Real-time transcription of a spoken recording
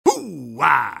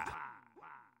Hoo-wah!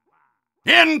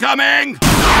 Incoming!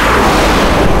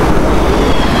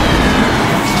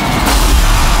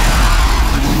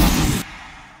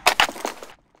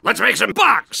 Let's make some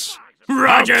box!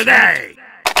 Roger that!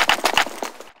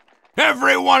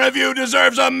 Every one of you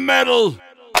deserves a medal!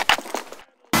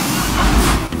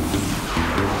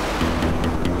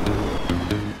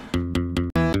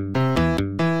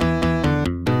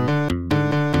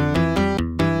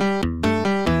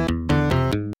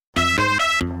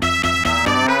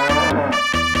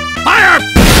 Fire!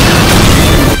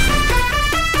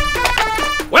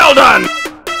 Well done!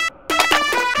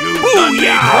 You've done me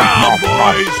proud,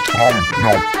 boys!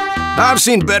 I've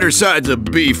seen better sides of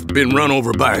beef been run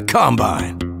over by a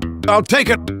combine. I'll take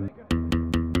it.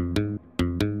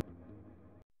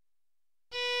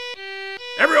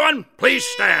 Everyone, please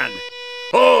stand.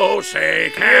 Oh,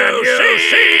 say, can you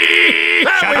see?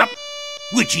 Shut up.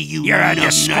 Which of you? You're a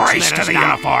disgrace to the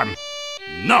uniform.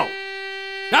 No.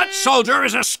 That soldier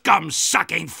is a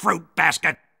scum-sucking fruit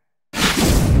basket.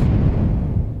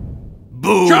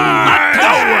 Boo! Charge! The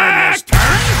word has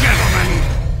turned, gentlemen.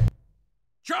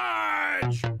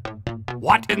 Charge!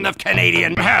 What in the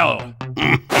Canadian hell?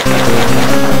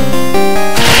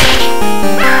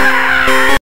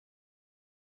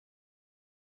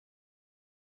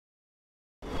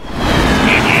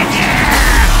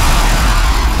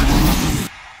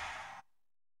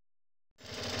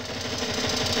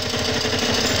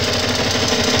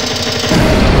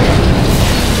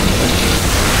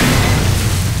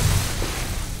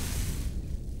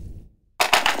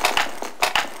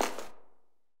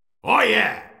 Oh,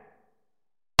 yeah!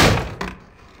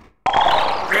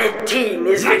 Red team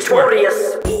is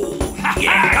victorious.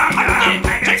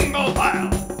 Jingle bell!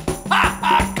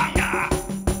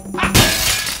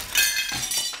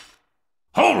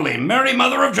 Holy Mary,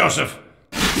 Mother of Joseph!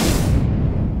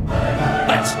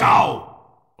 Let's go!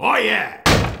 Oh, yeah!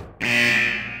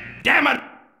 Damn it!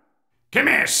 Come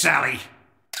here, Sally!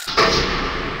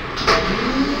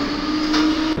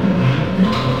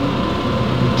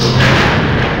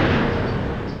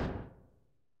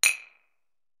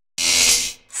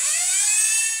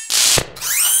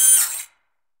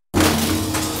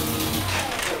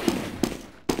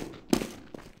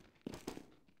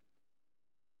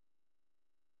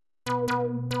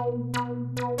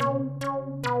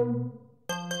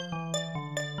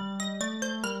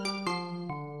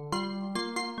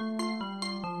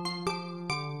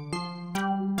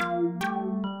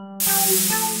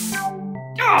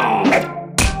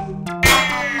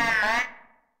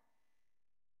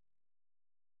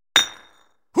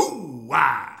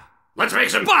 Hoo-wah! Let's make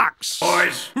some box,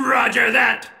 boys! Roger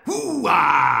that!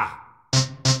 Hoo-wah!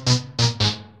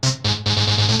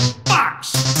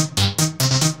 Box!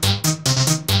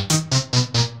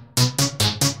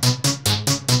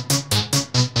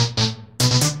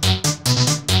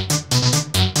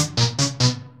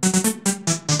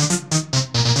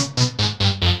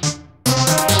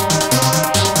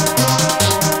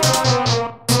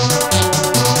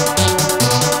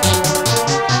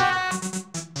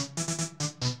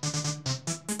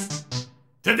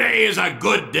 Today is a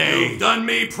good day. You've done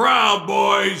me proud,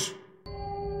 boys.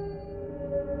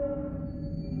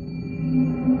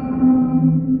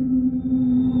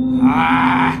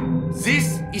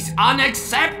 This is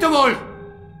unacceptable!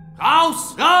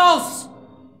 Raus! Raus!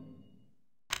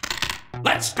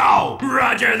 Let's go!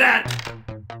 Roger that!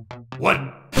 What?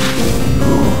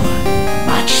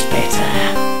 Much better.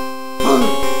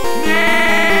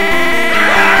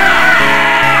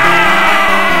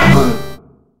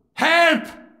 Help!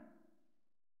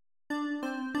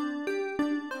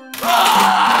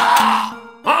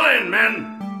 Fall in, men!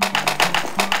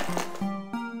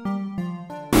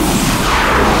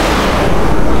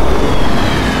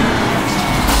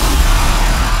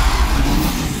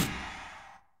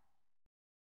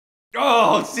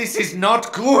 Oh, this is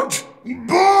not good!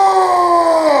 Boo!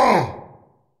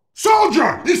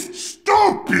 Soldier is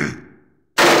stupid!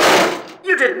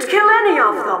 You didn't kill any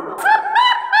of them.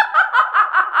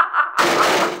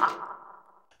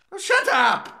 Shut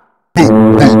up!